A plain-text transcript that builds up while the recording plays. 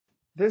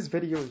This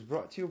video is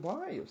brought to you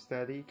by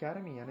Ustadhi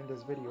Academy, and in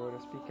this video we're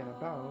speaking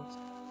about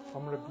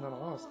Amr ibn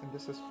El'as, and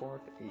this is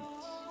part 8.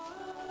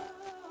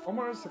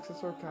 Umar's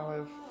successor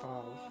Caliph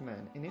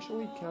Uthman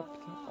initially kept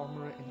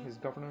Amr in his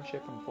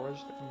governorship and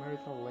forged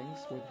marital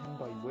links with him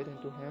by wedding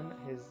to him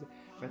his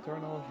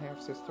maternal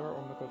half-sister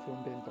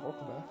Kulthum bint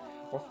Uqba.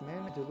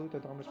 Uthman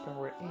diluted Amr's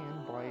power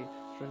and by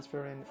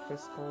transferring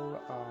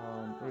fiscal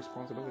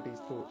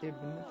responsibilities to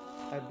Ibn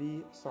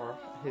Abi Sarh,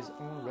 his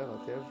own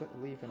relative,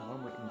 leaving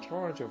Amr in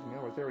charge of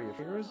military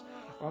affairs.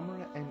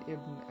 Amr and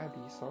Ibn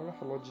Abi Sarh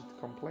lodged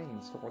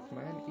complaints to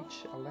Uthman,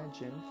 each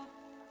alleging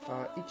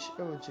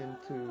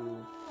to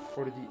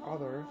or the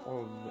other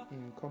of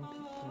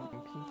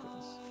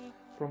incompetence,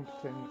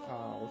 prompting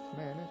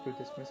Uthman to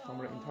dismiss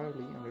Amr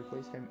entirely and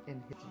replace him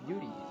in his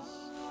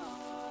duties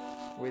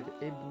with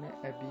Ibn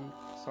Abi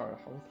Sarh.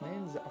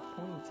 Uthman's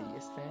appointee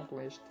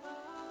established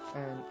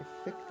an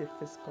effective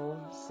fiscal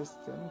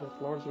system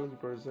that largely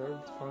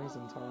preserved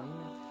Byzantine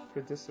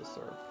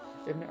predecessor.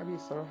 Ibn Abi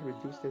Sarh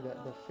reduced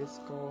the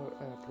fiscal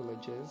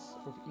privileges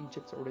of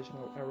Egypt's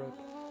original Arab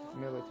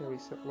military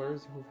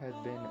settlers who had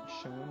been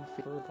shown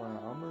favor by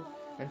Amr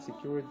and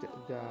secured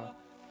the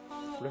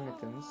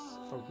remittance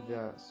of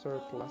the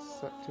surplus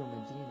to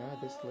Medina.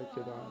 This led to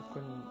the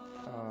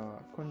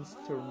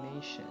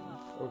consternation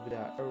of the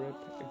Arab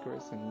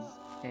garrisons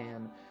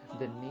and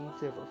the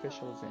native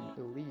officials and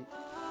elite,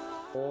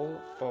 all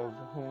of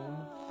whom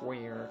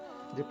were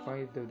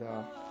deprived of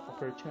the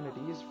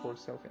opportunities for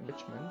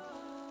self-enrichment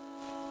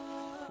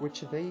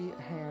which they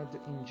had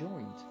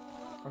enjoyed.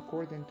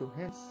 According to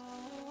his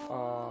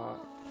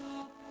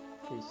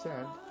he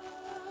said,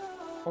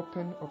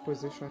 open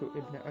opposition to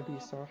Ibn Abi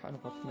Sarh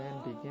and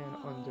Uthman began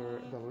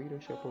under the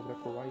leadership of the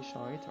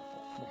Qurayshite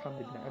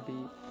Muhammad ibn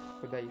Abi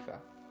Hudayfa.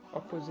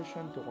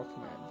 Opposition to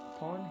Uthman.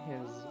 Upon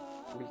his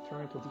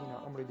return to Medina,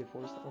 Amr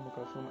divorced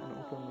Kulthum and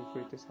openly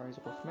criticized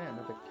Uthman.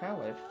 The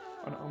Caliph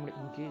and Amr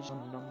engaged in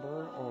a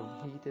number of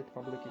heated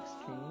public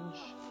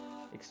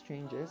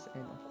exchanges,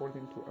 and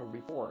according to a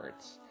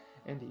report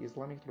in the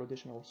Islamic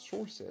traditional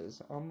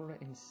sources, Amr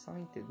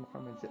incited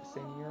Muhammad's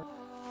senior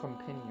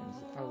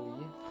companions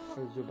Ali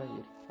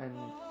al-Zubayr and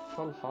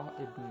Talha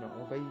ibn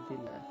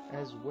Ubaydillah,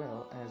 as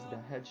well as the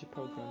Hajj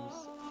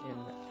pilgrims in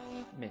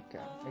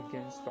Mecca,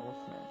 against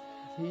Uthman.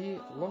 He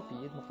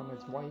lobbied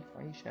Muhammad's wife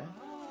Aisha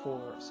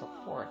for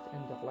support,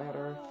 and the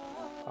latter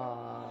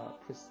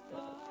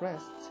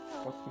pressed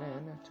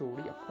Uthman to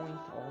reappoint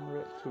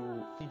Amr to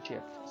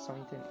Egypt,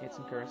 citing its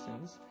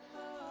garrisons'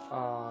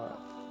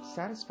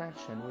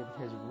 satisfaction with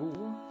his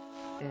rule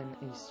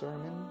in a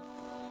sermon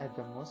at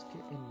the mosque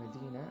in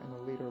Medina,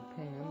 and later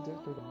panned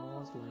to the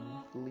Muslim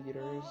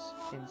leaders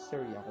in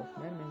Syria.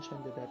 Uthman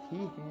mentioned that he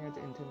had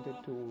intended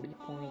to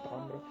reappoint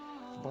Amr,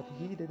 but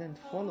he didn't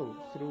follow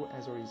through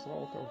as a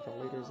result of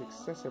the latter's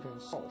excessive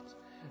insult.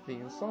 The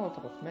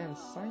insult Uthman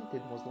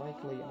cited was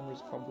likely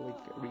Amr's public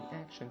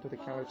reaction to the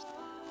Caliph's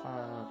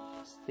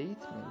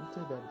statement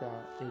that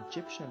the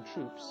Egyptian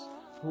troops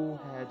who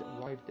had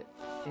arrived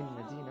in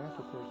Medina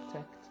to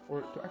protect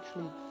or to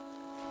actually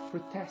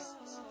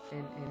protest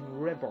and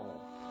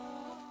rebel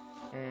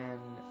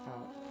and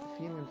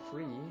feeling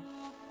free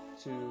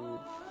to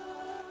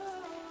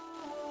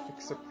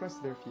express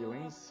their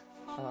feelings,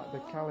 the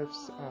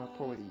Caliph's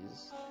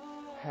policies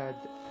had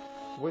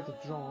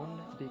withdrawn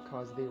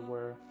because they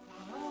were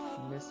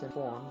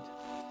misinformed.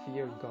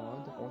 Fear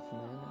God,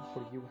 Uthman,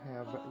 for you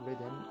have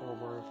ridden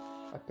over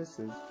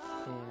abysses,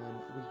 and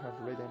we have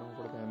ridden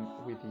over them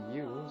with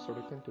you, so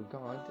repent to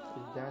God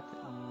that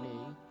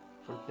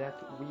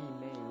we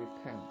may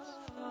repent.